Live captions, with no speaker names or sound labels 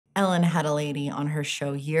Ellen had a lady on her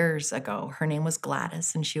show years ago. Her name was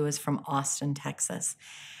Gladys, and she was from Austin, Texas.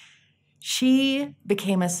 She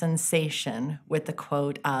became a sensation with the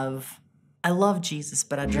quote of, "I love Jesus,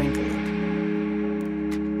 but I drink a little."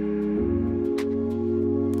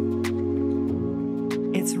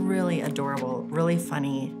 It's really adorable, really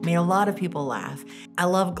funny, made a lot of people laugh. I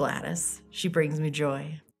love Gladys. She brings me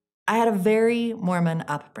joy. I had a very Mormon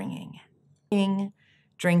upbringing.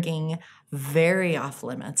 Drinking very off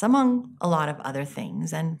limits, among a lot of other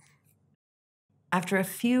things. And after a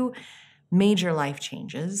few major life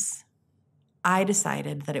changes, I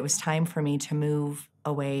decided that it was time for me to move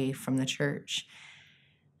away from the church.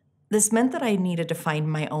 This meant that I needed to find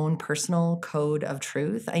my own personal code of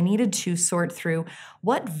truth. I needed to sort through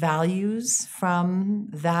what values from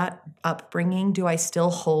that upbringing do I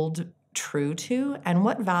still hold true to, and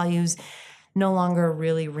what values no longer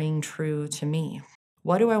really ring true to me.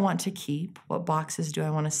 What do I want to keep? What boxes do I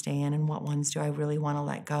want to stay in? And what ones do I really want to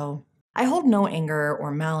let go? I hold no anger or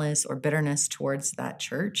malice or bitterness towards that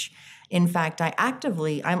church. In fact,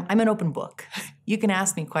 I'm an open book. You can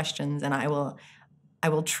ask me questions and I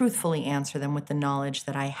will truthfully answer them with the knowledge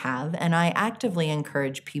that I have. And I actively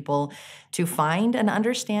encourage people to find an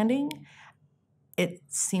understanding. It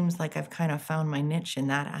seems like I've kind of found my niche in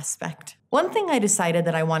that aspect. One thing I decided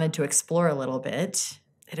that I wanted to explore a little bit,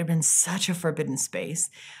 it had been such a forbidden space,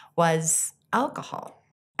 was alcohol.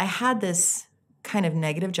 I had this kind of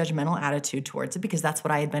negative judgmental attitude towards it because that's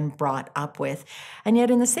what I had been brought up with. And yet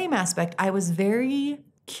in the same aspect, I was very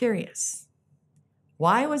curious.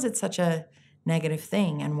 Why was it such a negative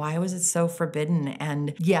thing, and why was it so forbidden?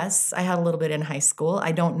 And yes, I had a little bit in high school.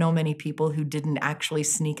 I don't know many people who didn't actually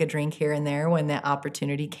sneak a drink here and there when the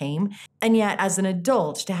opportunity came. And yet, as an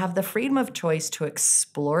adult, to have the freedom of choice to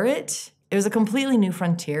explore it, it was a completely new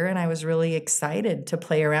frontier, and I was really excited to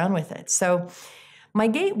play around with it. So my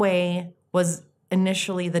gateway was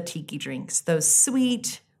initially the tiki drinks, those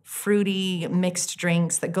sweet, fruity, mixed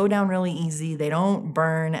drinks that go down really easy. They don't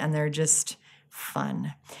burn, and they're just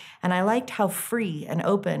fun. And I liked how free and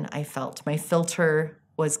open I felt. My filter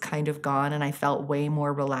was kind of gone, and I felt way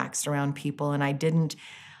more relaxed around people, and I didn't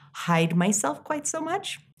hide myself quite so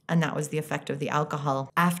much. And that was the effect of the alcohol.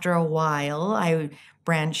 After a while, I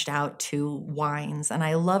branched out to wines, and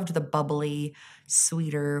I loved the bubbly,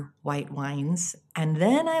 sweeter white wines. And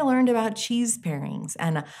then I learned about cheese pairings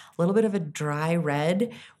and a little bit of a dry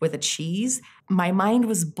red with a cheese. My mind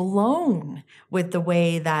was blown with the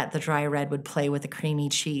way that the dry red would play with the creamy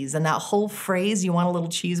cheese. And that whole phrase, "you want a little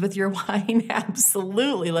cheese with your wine?"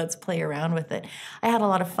 Absolutely, let's play around with it. I had a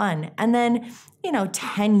lot of fun. And then,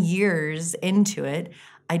 10 years into it,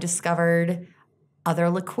 I discovered other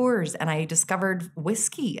liqueurs, and I discovered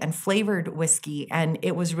whiskey and flavored whiskey, and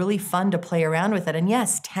it was really fun to play around with it. And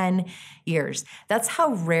yes, 10 years. That's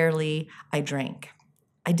how rarely I drank.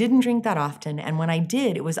 I didn't drink that often, and when I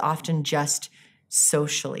did, it was often just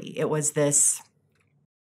socially. It was this,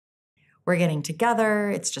 we're getting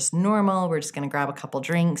together, it's just normal, we're just gonna grab a couple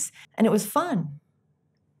drinks, and it was fun.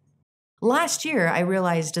 Last year, I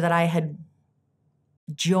realized that I had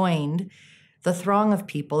joined the throng of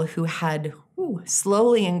people who had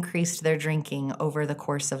slowly increased their drinking over the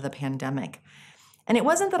course of the pandemic. And it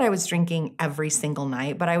wasn't that I was drinking every single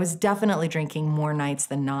night, but I was definitely drinking more nights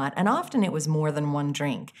than not, and often it was more than one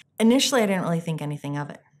drink. Initially, I didn't really think anything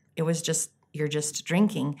of it. It was just, you're just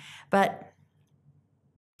drinking. But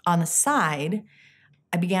on the side,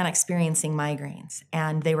 I began experiencing migraines,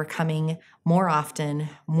 and they were coming more often,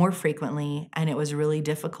 more frequently, and it was really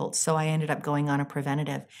difficult. So I ended up going on a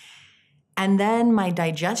preventative. And then my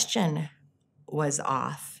digestion was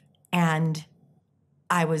off, and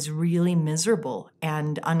I was really miserable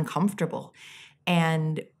and uncomfortable.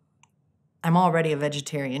 And I'm already a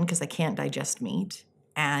vegetarian because I can't digest meat.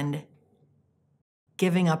 And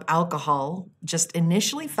giving up alcohol just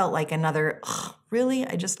initially felt like another, really?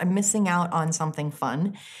 I'm missing out on something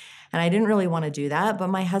fun. And I didn't really want to do that, but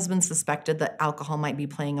my husband suspected that alcohol might be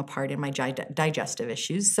playing a part in my digestive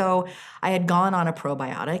issues. So I had gone on a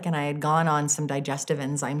probiotic, and I had gone on some digestive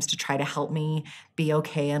enzymes to try to help me be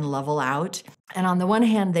okay and level out. And on the one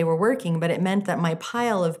hand, they were working, but it meant that my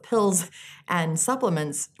pile of pills and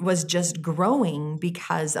supplements was just growing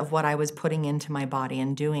because of what I was putting into my body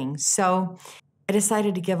and doing. So I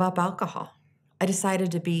decided to give up alcohol. I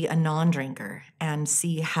decided to be a non-drinker and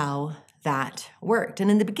see how that worked.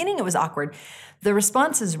 And in the beginning, it was awkward. The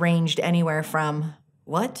responses ranged anywhere from,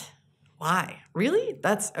 "What? Why? Really?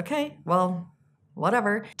 That's okay. Well,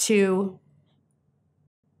 whatever," to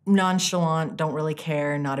nonchalant, "Don't really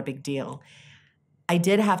care, not a big deal." I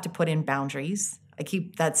did have to put in boundaries.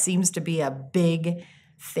 That seems to be a big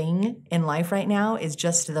thing in life right now is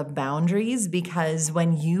just the boundaries, because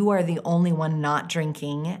when you are the only one not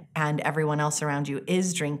drinking and everyone else around you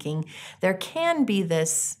is drinking, there can be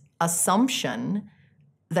this assumption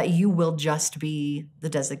that you will just be the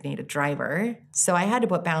designated driver. So I had to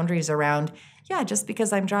put boundaries around, yeah, just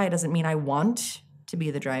because I'm dry doesn't mean I want to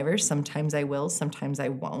be the driver. Sometimes I will, sometimes I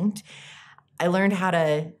won't. I learned how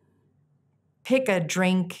to pick a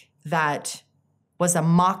drink that was a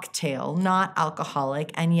mocktail, not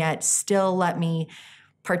alcoholic, and yet still let me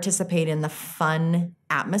participate in the fun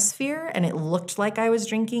atmosphere. And it looked like I was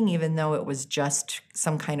drinking, even though it was just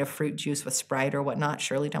some kind of fruit juice with Sprite or whatnot.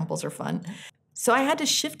 Shirley Temples are fun. So I had to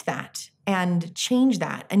shift that and change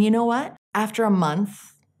that. And you know what? After a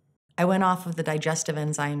month, I went off of the digestive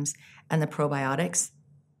enzymes and the probiotics,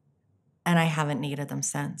 and I haven't needed them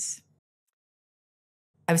since.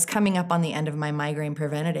 I was coming up on the end of my migraine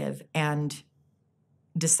preventative and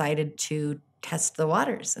decided to test the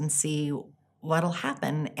waters and see what'll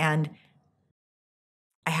happen. And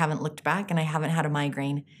I haven't looked back, and I haven't had a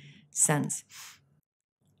migraine since.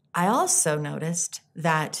 I also noticed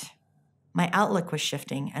that my outlook was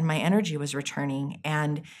shifting and my energy was returning,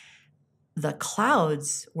 and the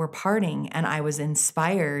clouds were parting, and I was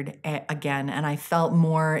inspired again, and I felt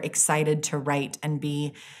more excited to write and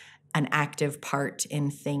be an active part in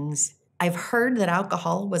things. I've heard that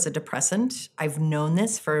alcohol was a depressant. I've known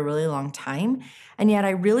this for a really long time, and yet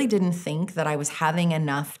I really didn't think that I was having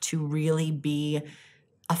enough to really be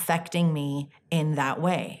affecting me in that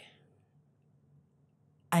way.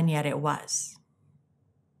 And yet it was.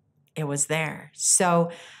 It was there.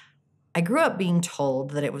 So I grew up being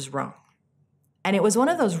told that it was wrong. And it was one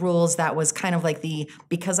of those rules that was kind of like the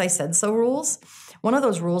because I said so rules. One of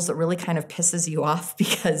those rules that really kind of pisses you off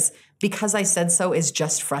because I said so is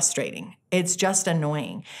just frustrating. It's just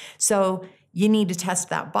annoying. So you need to test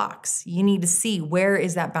that box. You need to see where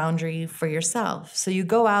is that boundary for yourself. So you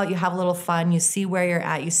go out, you have a little fun, you see where you're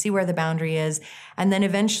at, you see where the boundary is, and then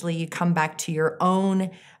eventually you come back to your own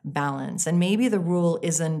balance. And maybe the rule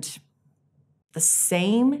isn't the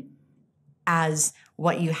same as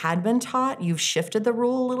what you had been taught. You've shifted the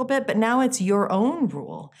rule a little bit, but now it's your own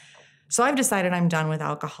rule. So I've decided I'm done with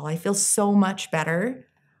alcohol. I feel so much better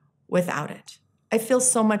without it. I feel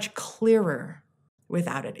so much clearer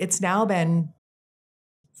without it. It's now been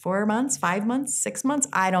 4 months, 5 months, 6 months.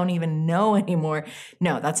 I don't even know anymore.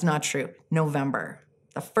 No, that's not true. November.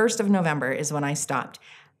 The 1st of November is when I stopped.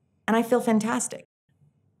 And I feel fantastic.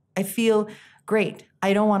 I feel great.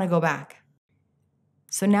 I don't want to go back.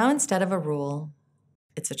 So now instead of a rule,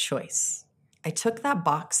 it's a choice. I took that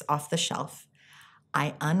box off the shelf,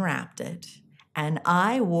 I unwrapped it, and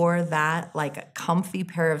I wore that like a comfy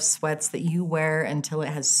pair of sweats that you wear until it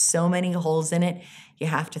has so many holes in it, you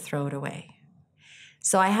have to throw it away.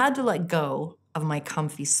 So I had to let go of my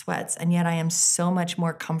comfy sweats, and yet I am so much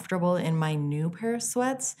more comfortable in my new pair of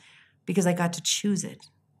sweats because I got to choose it.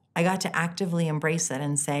 I got to actively embrace it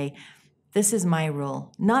and say, this is my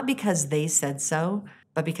rule, not because they said so,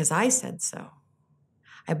 but because I said so.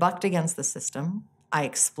 I bucked against the system, I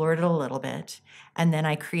explored it a little bit, and then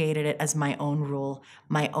I created it as my own rule,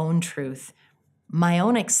 my own truth, my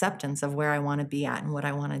own acceptance of where I want to be at and what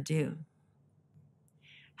I want to do.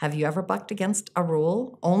 Have you ever bucked against a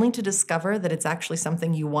rule only to discover that it's actually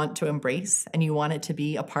something you want to embrace and you want it to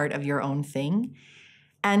be a part of your own thing?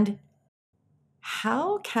 And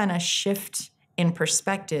how can a shift in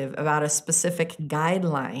perspective about a specific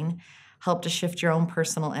guideline help to shift your own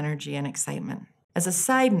personal energy and excitement? As a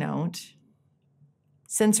side note,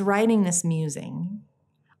 since writing this musing,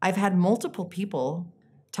 I've had multiple people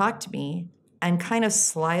talk to me and kind of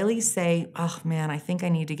slyly say, oh man, I think I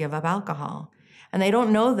need to give up alcohol. And they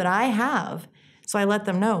don't know that I have. So I let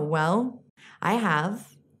them know, well, I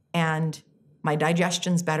have, and my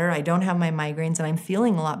digestion's better. I don't have my migraines, and I'm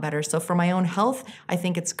feeling a lot better. So for my own health, I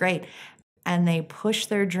think it's great. And they push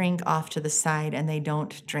their drink off to the side and they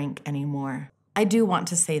don't drink anymore. I do want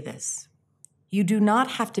to say this. You do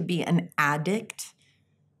not have to be an addict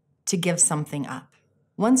to give something up.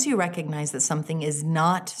 Once you recognize that something is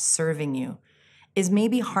not serving you, is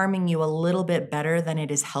maybe harming you a little bit better than it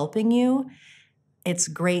is helping you, it's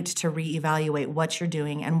great to reevaluate what you're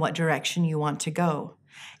doing and what direction you want to go.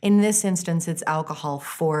 In this instance, it's alcohol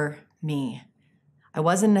for me. I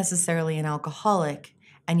wasn't necessarily an alcoholic,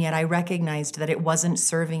 and yet I recognized that it wasn't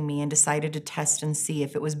serving me and decided to test and see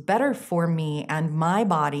if it was better for me and my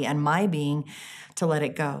body and my being to let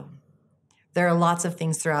it go. There are lots of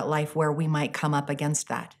things throughout life where we might come up against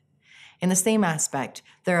that. In the same aspect,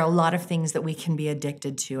 there are a lot of things that we can be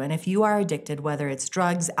addicted to. And if you are addicted, whether it's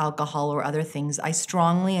drugs, alcohol, or other things, I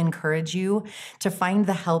strongly encourage you to find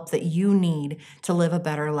the help that you need to live a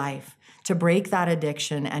better life, to break that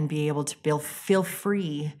addiction and be able to feel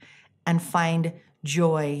free and find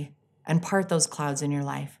joy and part those clouds in your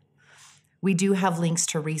life. We do have links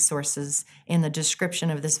to resources in the description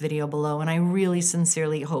of this video below, and I really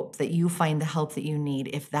sincerely hope that you find the help that you need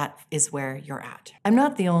if that is where you're at. I'm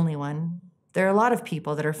not the only one. There are a lot of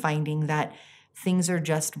people that are finding that things are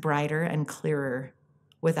just brighter and clearer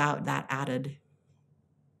without that added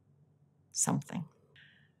something.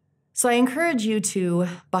 So I encourage you to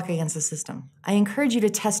buck against the system. I encourage you to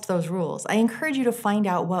test those rules. I encourage you to find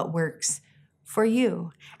out what works for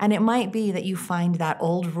you. And it might be that you find that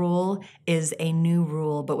old rule is a new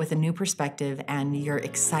rule, but with a new perspective, and you're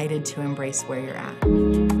excited to embrace where you're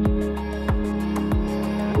at.